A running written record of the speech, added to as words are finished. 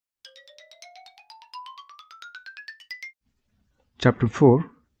Chapter 4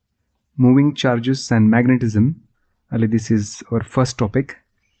 Moving Charges and Magnetism. This is our first topic,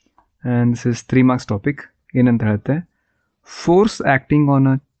 and this is 3 marks topic. ಏನಂತ ಹೇಳುತ್ತೆ, force acting on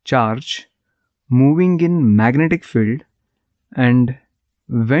a charge moving in magnetic field and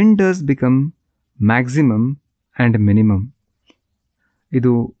when does become maximum and minimum.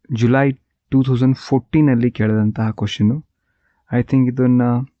 ಇದು July 2014 ಕೇಳಿದಂತಹ question. I think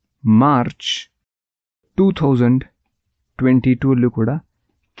ಇದನ್ನು March 2022 ಕೂಡ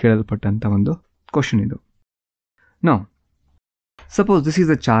ಕೇಳಲ್ಪಟ್ಟಂಥ ಒಂದು question ಇದು. Now suppose this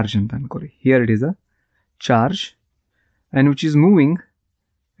is a charge ಅಂತ ಅನ್ಕೋರಿ. Here it is a charge and which is moving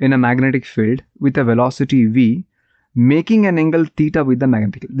in a magnetic field with a velocity v, making an angle theta with the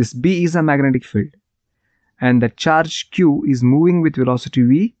magnetic field. This B is a magnetic field and the charge Q is moving with velocity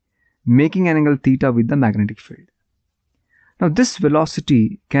v, making an angle theta with the magnetic field. Now this velocity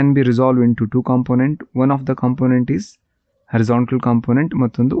can be resolved into two components. One of the component is horizontal component,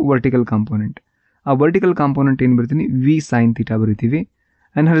 mattondu vertical component. A vertical component ಏನು ಬರೀತೀನಿ, v sin theta ಬರೀತೀವಿ,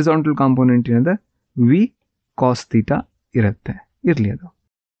 and horizontal component ಏನದ v cos theta ಇರುತ್ತೆ, ಇರಲಿ ಅದು.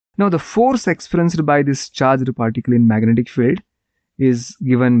 Now the force experienced by this charged particle in magnetic field is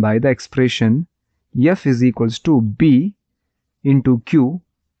given by the expression F is equals to B into Q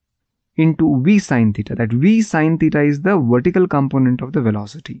into V sin theta. That V sin theta is the vertical component of the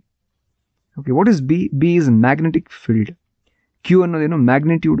velocity. Okay, what is B? B is magnetic field. Q ಅನ್ನೋದೇನು,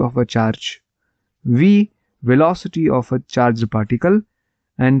 magnitude of a charge. V velocity of a charged particle.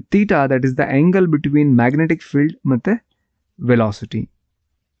 And theta, that is the angle between magnetic field ಮತ್ತೆ velocity.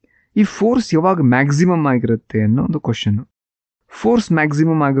 ಈ force ಯಾವಾಗ maximum ಆಗಿರುತ್ತೆ ಅನ್ನೋ ಒಂದು question. Force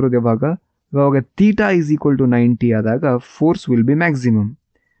maximum ಆಗಿರೋದು ಯಾವಾಗ theta is equal to 90 ಆದಾಗ force will be maximum,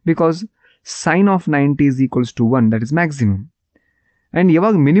 because sign of 90 is equals to 1, that is maximum. And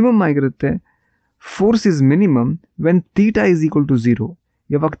ಯಾವಾಗ ಮಿನಿಮಮ್ ಆಗಿರುತ್ತೆ, force is minimum when theta is equal to 0.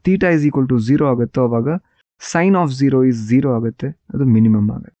 ಯಾವಾಗ theta is equal to 0 ಆಗುತ್ತೋ ಅವಾಗ sign of 0 is 0 ಆಗುತ್ತೆ, ಅದು minimum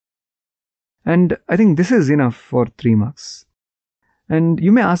ಆಗುತ್ತೆ. And I think this is enough for 3 marks. And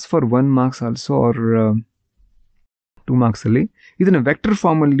you may ask for 1 marks also R 2 marks ಅಲ್ಲಿ ಇದನ್ನು vector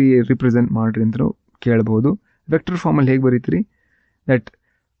ಫಾರ್ಮಲ್ಲಿ represent ಮಾಡಿರಿ ಅಂತ ಕೇಳ್ಬೋದು. ವೆಕ್ಟರ್ ಫಾರ್ಮಲ್ಲಿ ಹೇಗೆ ಬರೀತೀರಿ, that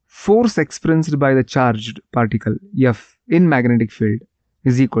force experienced by the charged particle F in magnetic field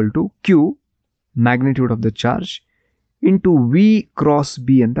is equal to Q magnitude of the charge into V cross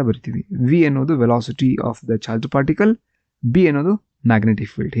B ಅಂತ ಬರ್ತೀವಿ. ವಿ ಅನ್ನೋದು velocity of the charge particle, B ಅನ್ನೋದು magnetic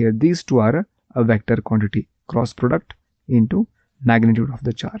field. Here these two R a vector quantity, cross product into magnitude of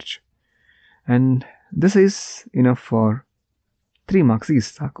the charge. And this is enough for 3 marks. is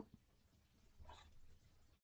ಸಾಕು.